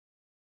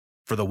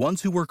For the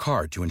ones who work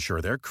hard to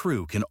ensure their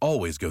crew can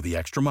always go the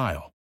extra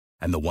mile,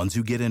 and the ones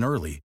who get in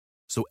early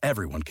so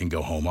everyone can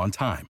go home on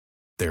time,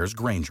 there's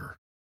Grainger,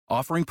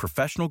 offering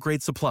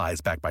professional-grade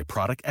supplies backed by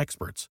product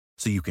experts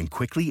so you can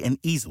quickly and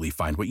easily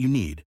find what you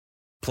need.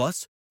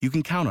 Plus, you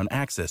can count on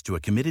access to a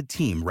committed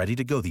team ready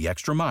to go the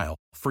extra mile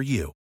for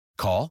you.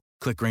 Call,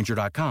 click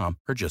Grainger.com,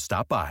 or just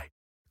stop by.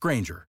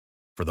 Grainger,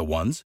 for the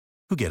ones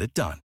who get it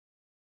done.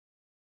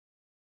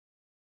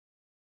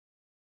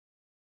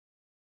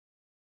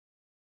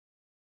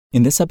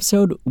 In this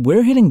episode,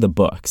 we're hitting the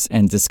books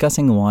and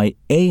discussing why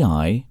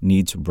AI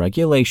needs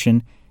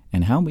regulation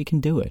and how we can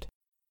do it.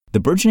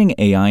 The burgeoning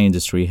AI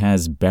industry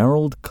has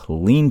barreled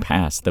clean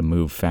past the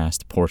move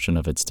fast portion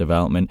of its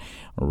development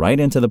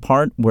right into the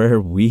part where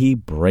we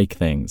break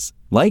things,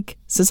 like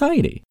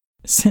society.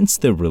 Since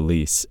the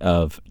release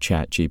of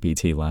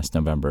ChatGPT last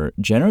November,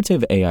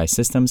 generative AI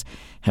systems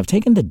have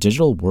taken the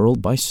digital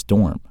world by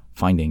storm,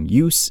 finding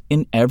use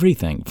in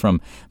everything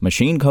from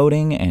machine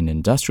coding and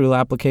industrial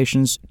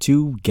applications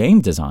to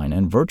game design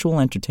and virtual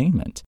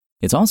entertainment.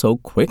 It's also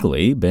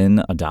quickly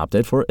been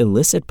adopted for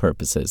illicit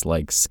purposes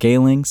like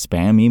scaling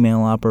spam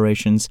email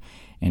operations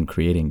and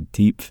creating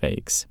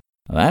deepfakes.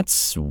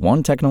 That's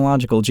one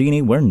technological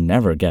genie we're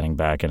never getting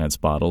back in its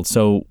bottle,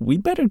 so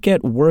we'd better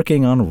get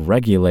working on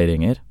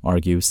regulating it,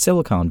 argues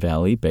Silicon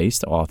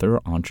Valley-based author,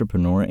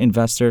 entrepreneur,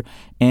 investor,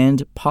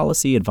 and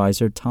policy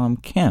advisor Tom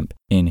Kemp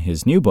in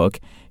his new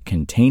book,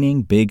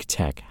 Containing Big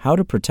Tech: How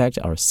to Protect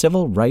Our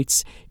Civil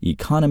Rights,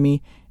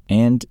 Economy,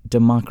 and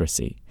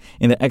Democracy.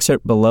 In the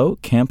excerpt below,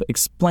 Kemp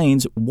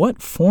explains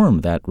what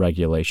form that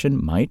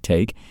regulation might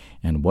take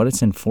and what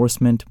its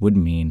enforcement would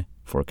mean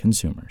for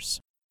consumers.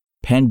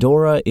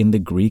 Pandora in the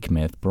Greek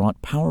myth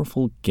brought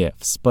powerful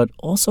gifts, but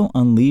also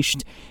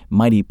unleashed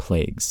mighty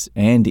plagues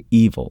and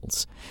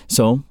evils.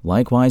 So,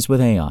 likewise with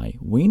AI,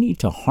 we need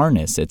to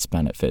harness its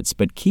benefits,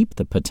 but keep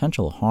the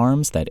potential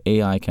harms that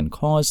AI can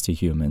cause to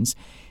humans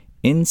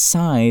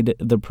inside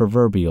the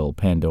proverbial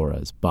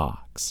Pandora's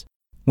box.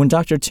 When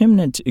Dr.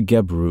 Timnit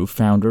Gebru,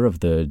 founder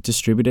of the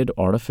Distributed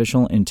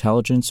Artificial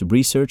Intelligence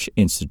Research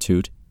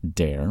Institute,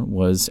 DARE,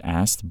 was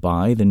asked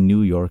by the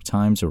New York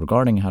Times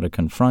regarding how to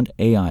confront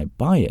AI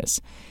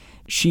bias,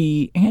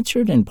 she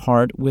answered in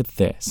part with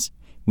this: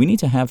 we need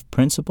to have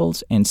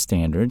principles and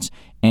standards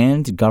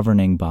and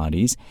governing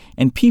bodies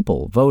and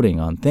people voting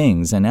on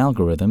things and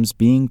algorithms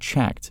being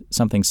checked,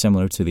 something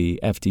similar to the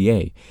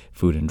FDA,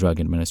 Food and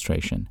Drug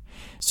Administration.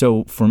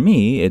 So for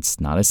me,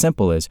 it's not as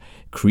simple as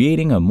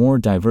creating a more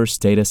diverse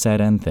data set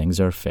and things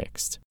are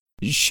fixed.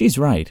 She's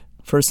right.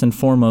 First and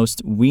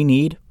foremost, we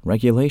need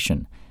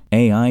regulation.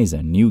 AI is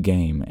a new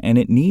game, and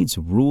it needs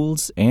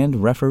rules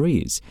and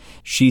referees.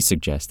 She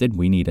suggested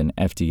we need an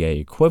FDA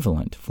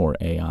equivalent for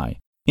AI.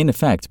 In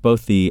effect,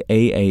 both the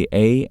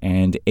AAA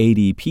and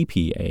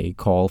ADPPA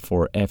call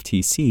for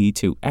FTC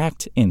to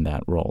act in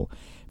that role.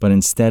 But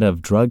instead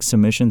of drug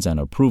submissions and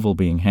approval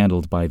being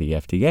handled by the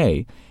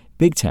FDA,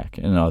 Big Tech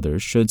and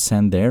others should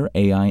send their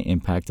AI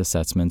impact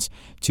assessments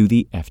to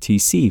the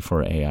FTC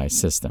for AI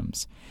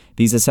systems.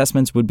 These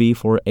assessments would be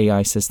for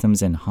AI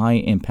systems in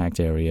high-impact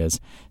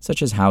areas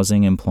such as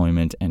housing,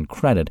 employment, and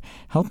credit,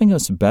 helping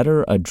us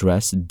better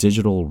address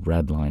digital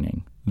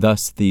redlining.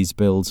 Thus, these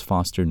bills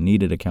foster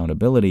needed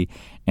accountability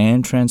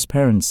and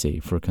transparency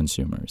for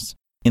consumers.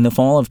 In the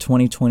fall of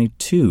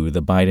 2022,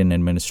 the Biden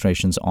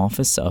administration's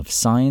Office of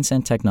Science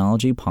and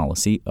Technology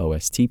Policy,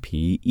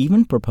 OSTP,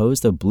 even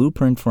proposed a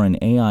blueprint for an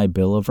AI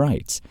Bill of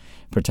Rights.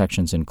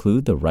 Protections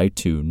include the right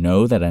to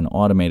know that an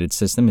automated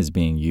system is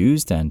being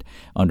used and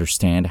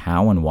understand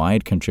how and why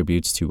it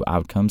contributes to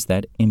outcomes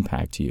that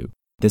impact you.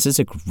 This is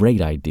a great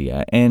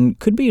idea and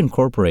could be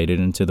incorporated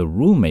into the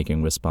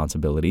rulemaking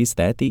responsibilities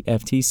that the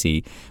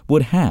FTC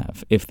would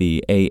have if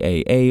the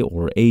AAA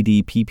or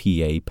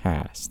ADPPA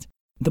passed.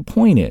 The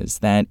point is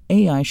that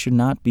AI should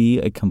not be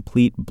a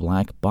complete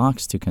black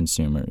box to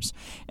consumers,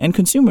 and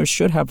consumers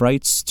should have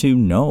rights to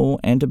know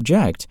and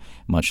object,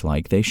 much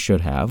like they should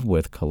have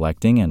with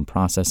collecting and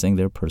processing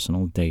their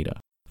personal data.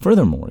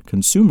 Furthermore,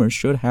 consumers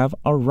should have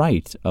a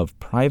right of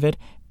private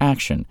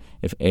action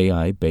if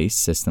AI-based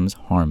systems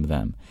harm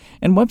them.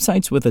 And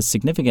websites with a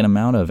significant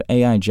amount of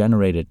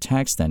AI-generated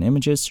text and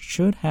images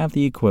should have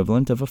the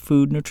equivalent of a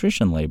food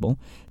nutrition label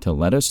to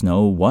let us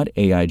know what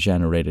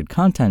AI-generated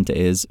content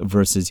is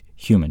versus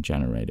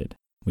human-generated.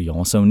 We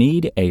also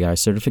need AI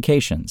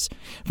certifications.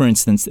 For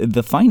instance,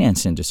 the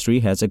finance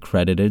industry has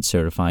accredited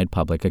certified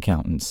public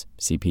accountants,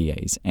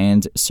 CPAs,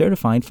 and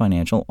certified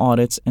financial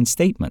audits and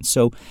statements,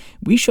 so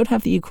we should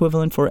have the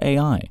equivalent for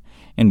AI.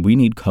 And we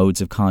need codes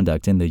of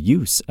conduct in the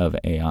use of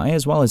AI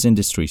as well as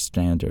industry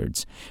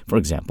standards. For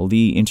example,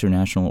 the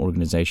International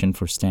Organization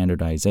for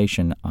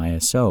Standardization,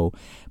 ISO,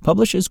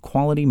 publishes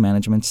quality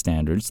management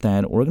standards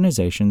that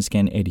organizations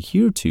can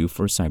adhere to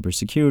for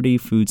cybersecurity,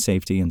 food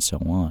safety, and so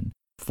on.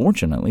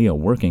 Fortunately, a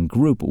working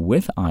group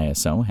with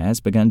ISO has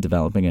begun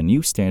developing a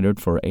new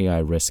standard for AI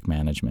risk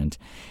management.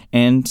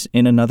 And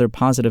in another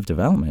positive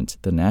development,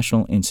 the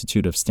National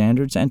Institute of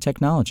Standards and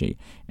Technology,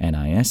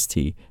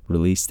 NIST,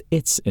 released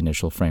its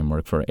initial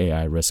framework for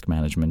AI risk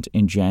management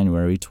in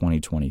January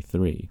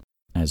 2023.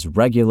 As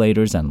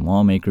regulators and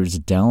lawmakers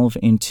delve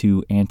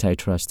into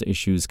antitrust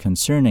issues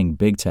concerning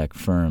big tech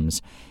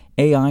firms,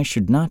 AI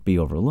should not be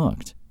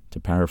overlooked. To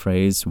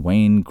paraphrase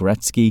Wayne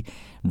Gretzky,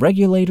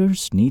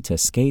 regulators need to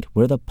skate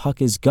where the puck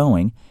is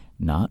going,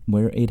 not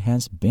where it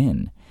has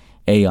been.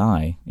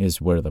 AI is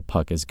where the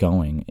puck is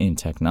going in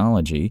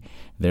technology.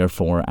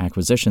 Therefore,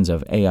 acquisitions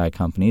of AI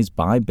companies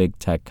by big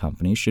tech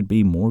companies should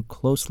be more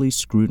closely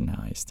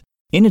scrutinized.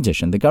 In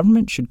addition, the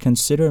government should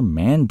consider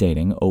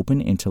mandating open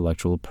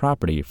intellectual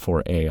property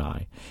for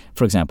AI.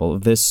 For example,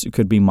 this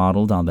could be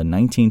modeled on the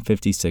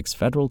 1956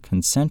 federal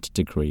consent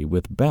decree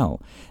with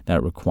Bell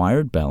that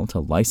required Bell to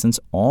license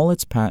all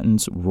its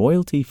patents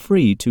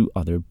royalty-free to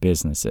other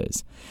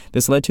businesses.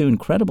 This led to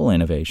incredible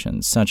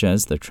innovations such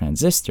as the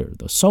transistor,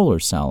 the solar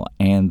cell,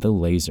 and the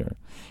laser.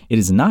 It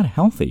is not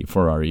healthy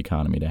for our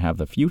economy to have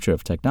the future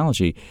of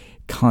technology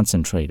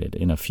concentrated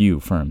in a few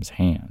firms'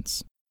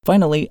 hands.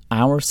 Finally,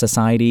 our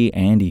society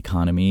and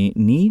economy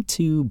need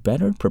to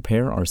better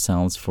prepare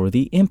ourselves for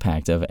the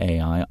impact of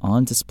AI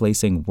on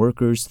displacing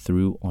workers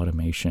through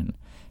automation.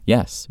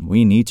 Yes,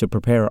 we need to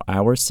prepare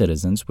our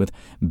citizens with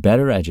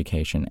better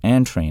education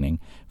and training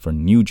for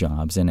new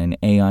jobs in an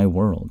AI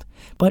world.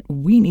 But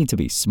we need to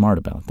be smart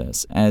about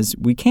this, as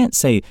we can't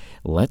say,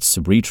 let's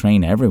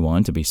retrain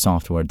everyone to be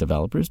software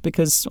developers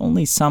because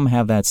only some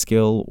have that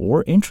skill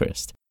or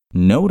interest.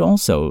 Note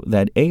also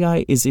that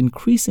AI is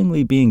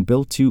increasingly being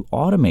built to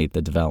automate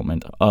the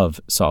development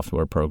of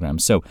software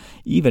programs, so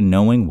even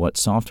knowing what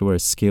software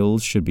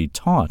skills should be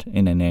taught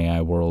in an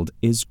AI world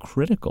is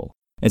critical.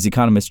 As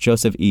economist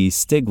Joseph E.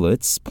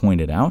 Stiglitz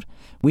pointed out,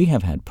 we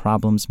have had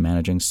problems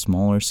managing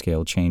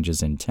smaller-scale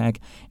changes in tech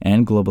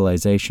and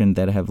globalization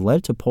that have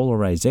led to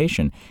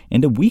polarization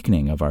and a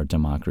weakening of our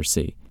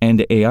democracy.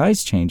 And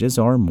AI's changes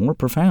are more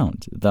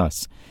profound.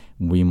 Thus,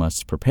 we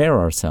must prepare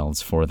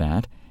ourselves for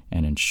that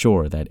and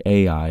ensure that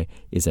AI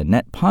is a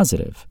net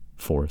positive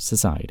for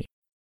society.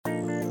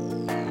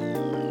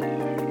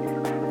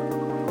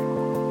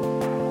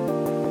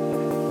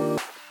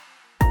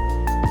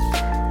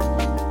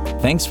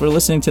 Thanks for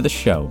listening to the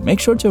show. Make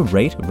sure to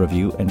rate,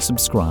 review, and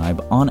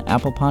subscribe on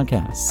Apple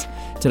Podcasts.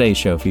 Today's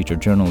show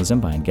featured journalism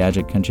by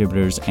Engadget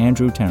contributors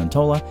Andrew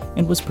Tarantola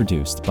and was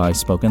produced by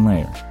Spoken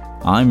Layer.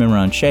 I'm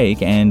Imran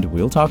Sheikh, and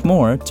we'll talk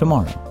more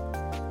tomorrow.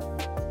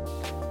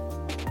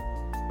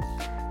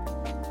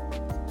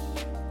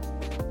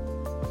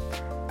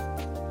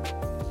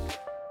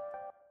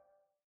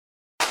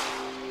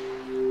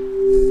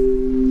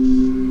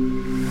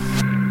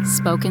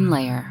 Spoken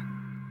Layer.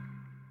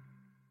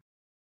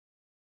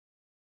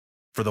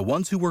 For the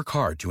ones who work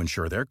hard to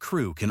ensure their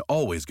crew can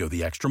always go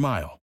the extra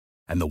mile,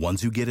 and the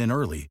ones who get in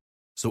early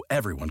so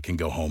everyone can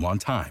go home on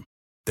time,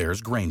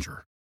 there's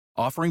Grainger,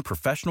 offering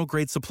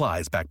professional-grade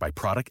supplies backed by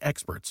product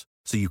experts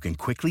so you can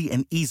quickly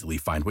and easily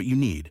find what you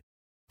need.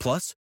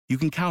 Plus, you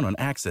can count on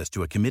access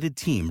to a committed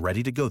team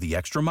ready to go the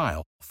extra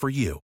mile for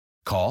you.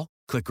 Call,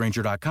 click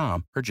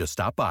Grainger.com, or just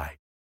stop by.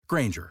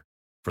 Grainger,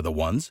 for the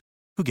ones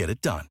who get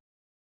it done.